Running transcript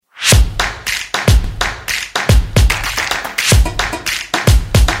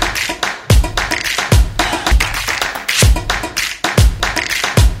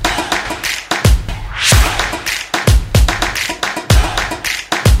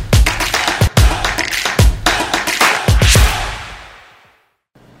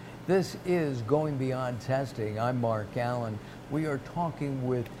This is Going Beyond Testing. I'm Mark Allen. We are talking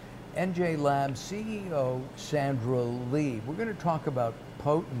with NJ Labs CEO Sandra Lee. We're going to talk about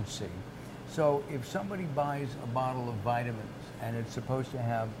potency. So if somebody buys a bottle of vitamins and it's supposed to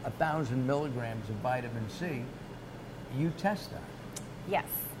have 1,000 milligrams of vitamin C, you test that. Yes.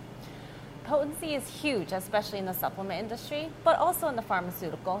 Potency is huge, especially in the supplement industry, but also in the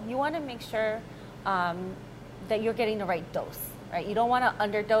pharmaceutical. You want to make sure that you're getting the right dose, right? You don't want to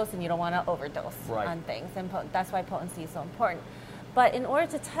underdose and you don't want to overdose on things, and that's why potency is so important. But in order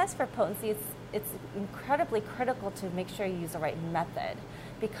to test for potency, it's incredibly critical to make sure you use the right method,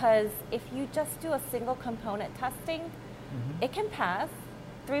 because if you just do a single component testing, it can pass.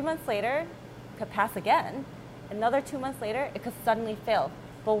 3 months later, it could pass again. Another 2 months later, it could suddenly fail.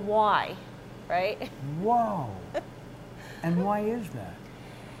 But why, right? Whoa. And why is that?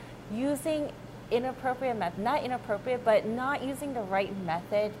 Using inappropriate method, not inappropriate, but not using the right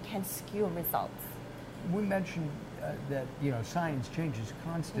method can skew results. We mentioned that science changes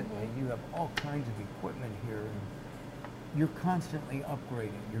constantly. You have all kinds of equipment here, and you're constantly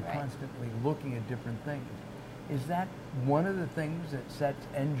upgrading. You're constantly looking at different things. Is that one of the things that sets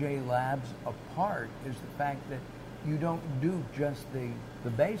NJ Labs apart? Is the fact that you don't do just the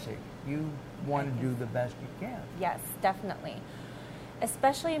basic. You want to do the best you can. Yes, definitely.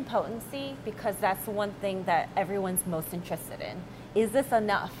 Especially in potency, because that's the one thing that everyone's most interested in. Is this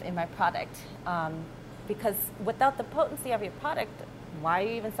enough in my product? Because without the potency of your product, why are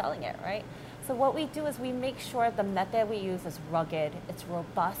you even selling it, right? So what we do is we make sure the method we use is rugged, it's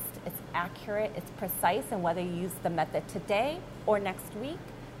robust, it's accurate, it's precise, and whether you use the method today or next week,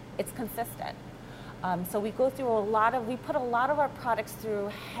 it's consistent. So we go through we put a lot of our products through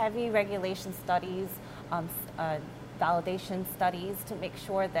heavy regulation studies, validation studies, to make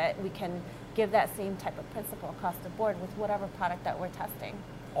sure that we can give that same type of principle across the board with whatever product that we're testing.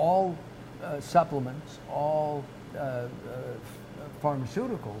 All supplements, all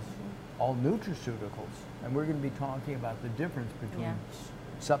pharmaceuticals, all nutraceuticals, and we're going to be talking about the difference between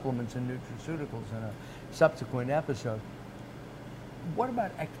supplements and nutraceuticals in a subsequent episode. What about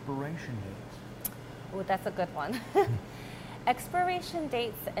expiration dates? Oh, that's a good one. Expiration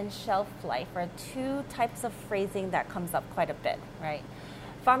dates and shelf life are two types of phrasing that comes up quite a bit, right?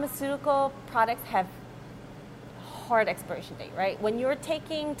 Pharmaceutical products have hard expiration date, right? When you're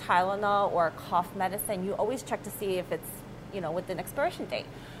taking Tylenol or cough medicine, you always check to see if it's, within expiration date.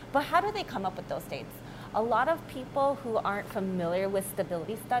 But how do they come up with those dates? A lot of people who aren't familiar with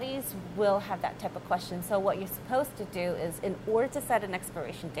stability studies will have that type of question. So what you're supposed to do is, in order to set an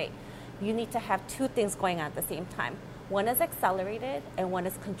expiration date, you need to have two things going on at the same time. One is accelerated and one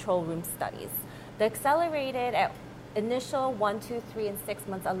is control room studies. The accelerated at initial 1, 2, 3, and 6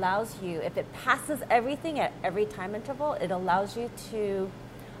 months allows you, if it passes everything at every time interval, it allows you to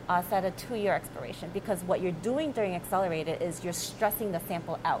set a 2-year expiration, because what you're doing during accelerated is you're stressing the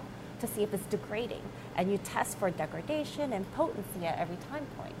sample out to see if it's degrading, and you test for degradation and potency at every time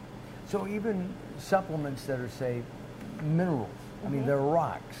point. So even supplements that are, say, minerals, I mean, they're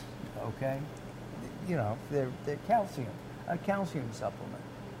rocks, okay? They're calcium, a calcium supplement,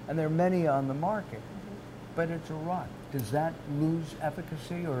 and there are many on the market, but it's a rock. Does that lose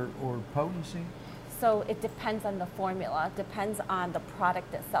efficacy or potency? So it depends on the formula, depends on the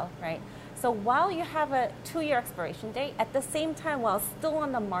product itself, right? So while you have a 2-year expiration date, at the same time, while still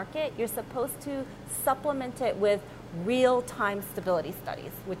on the market, you're supposed to supplement it with real-time stability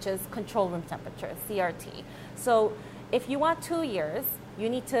studies, which is control room temperature, CRT. So if you want 2 years, you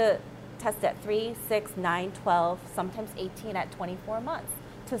need to test at 3, 6, 9, 12, sometimes 18 at 24 months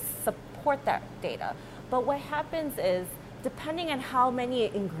to support that data. But what happens is, depending on how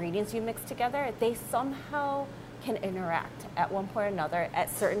many ingredients you mix together, they somehow can interact at one point or another at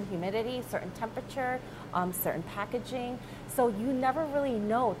certain humidity, certain temperature, certain packaging. So you never really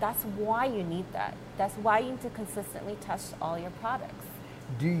know. That's why you need that. That's why you need to consistently test all your products.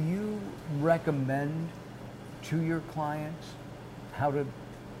 Do you recommend to your clients how to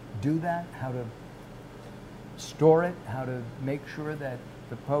do that, how to store it, how to make sure that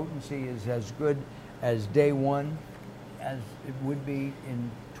the potency is as good as day one as it would be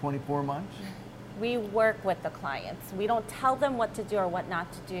in 24 months? We work with the clients. We don't tell them what to do or what not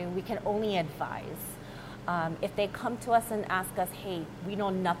to do. We can only advise. If they come to us and ask us, hey, we know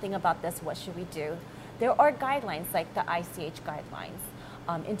nothing about this, what should we do? There are guidelines like the ICH guidelines,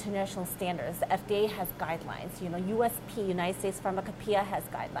 international standards. The FDA has guidelines. USP, United States Pharmacopoeia, has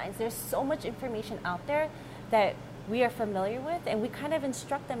guidelines. There's so much information out there that we are familiar with, and we kind of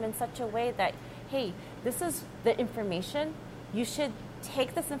instruct them in such a way that, hey, this is the information. You should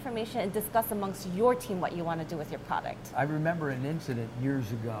take this information and discuss amongst your team what you want to do with your product. I remember an incident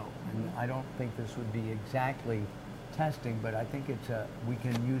years ago, and I don't think this would be exactly testing, but I think we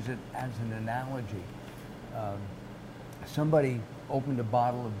can use it as an analogy. Somebody opened a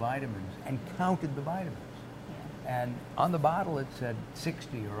bottle of vitamins and counted the vitamins. And on the bottle it said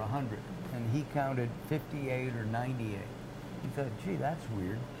 60 or 100, and he counted 58 or 98. He thought, gee, that's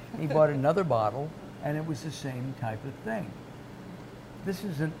weird. He bought another bottle, and it was the same type of thing. This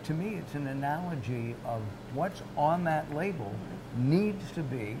isn't, to me, it's an analogy of what's on that label needs to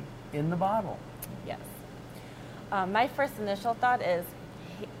be in the bottle. Yes. My first initial thought is,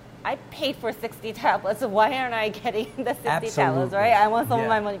 I paid for 60 tablets, so why aren't I getting the 60 tablets, right? I want some of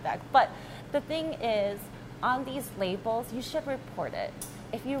my money back. But the thing is, on these labels, you should report it.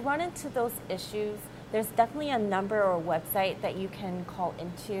 If you run into those issues, there's definitely a number or website that you can call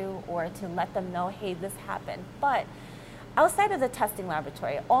into or to let them know, hey, this happened. But outside of the testing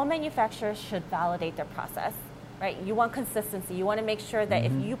laboratory, all manufacturers should validate their process, right? You want consistency. You want to make sure that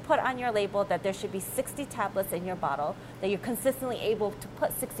if you put on your label that there should be 60 tablets in your bottle, that you're consistently able to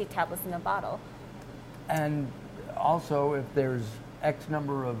put 60 tablets in a bottle. And also, if there's X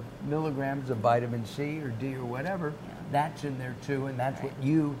number of milligrams of vitamin C or D or whatever, that's in there too, and that's what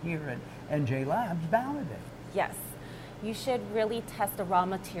you here at NJ Labs validate. Yes. You should really test the raw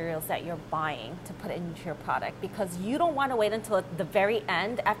materials that you're buying to put into your product, because you don't want to wait until the very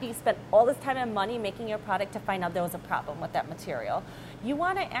end after you spent all this time and money making your product to find out there was a problem with that material. You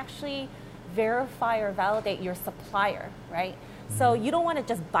want to actually verify or validate your supplier, right? So you don't want to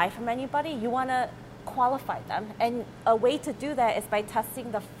just buy from anybody. You want to qualify them. And a way to do that is by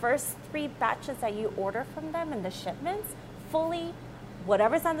testing the first 3 batches that you order from them in the shipments fully.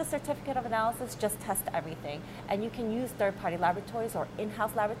 Whatever's on the certificate of analysis, just test everything. And you can use third-party laboratories or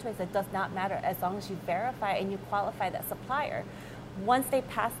in-house laboratories. It does not matter as long as you verify and you qualify that supplier. Once they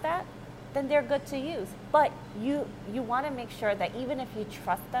pass that, then they're good to use. But you want to make sure that even if you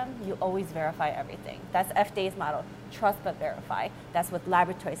trust them, you always verify everything. That's FDA's model, trust but verify. That's with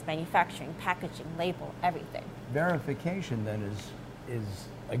laboratories, manufacturing, packaging, label, everything. Verification then is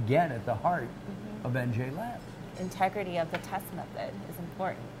again at the heart of NJ Labs. Integrity of the test method is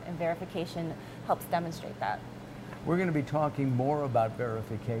important, and verification helps demonstrate that. We're going to be talking more about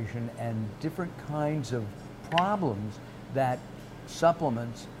verification and different kinds of problems that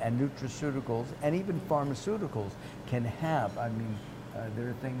supplements and nutraceuticals and even pharmaceuticals can have. I mean, there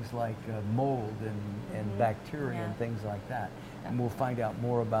are things like mold and bacteria and things like that. And we'll find out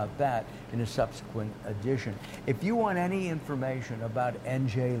more about that in a subsequent edition. If you want any information about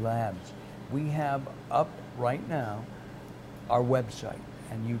NJ Labs, we have up right now our website,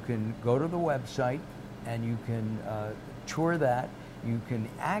 and you can go to the website and you can tour that. You can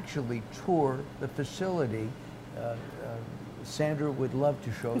actually tour the facility. Sandra would love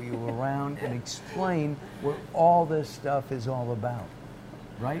to show you around and explain what all this stuff is all about,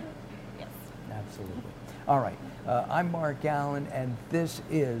 right? Yes. Absolutely. All right. I'm Mark Allen, and this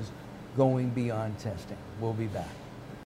is Going Beyond Testing. We'll be back.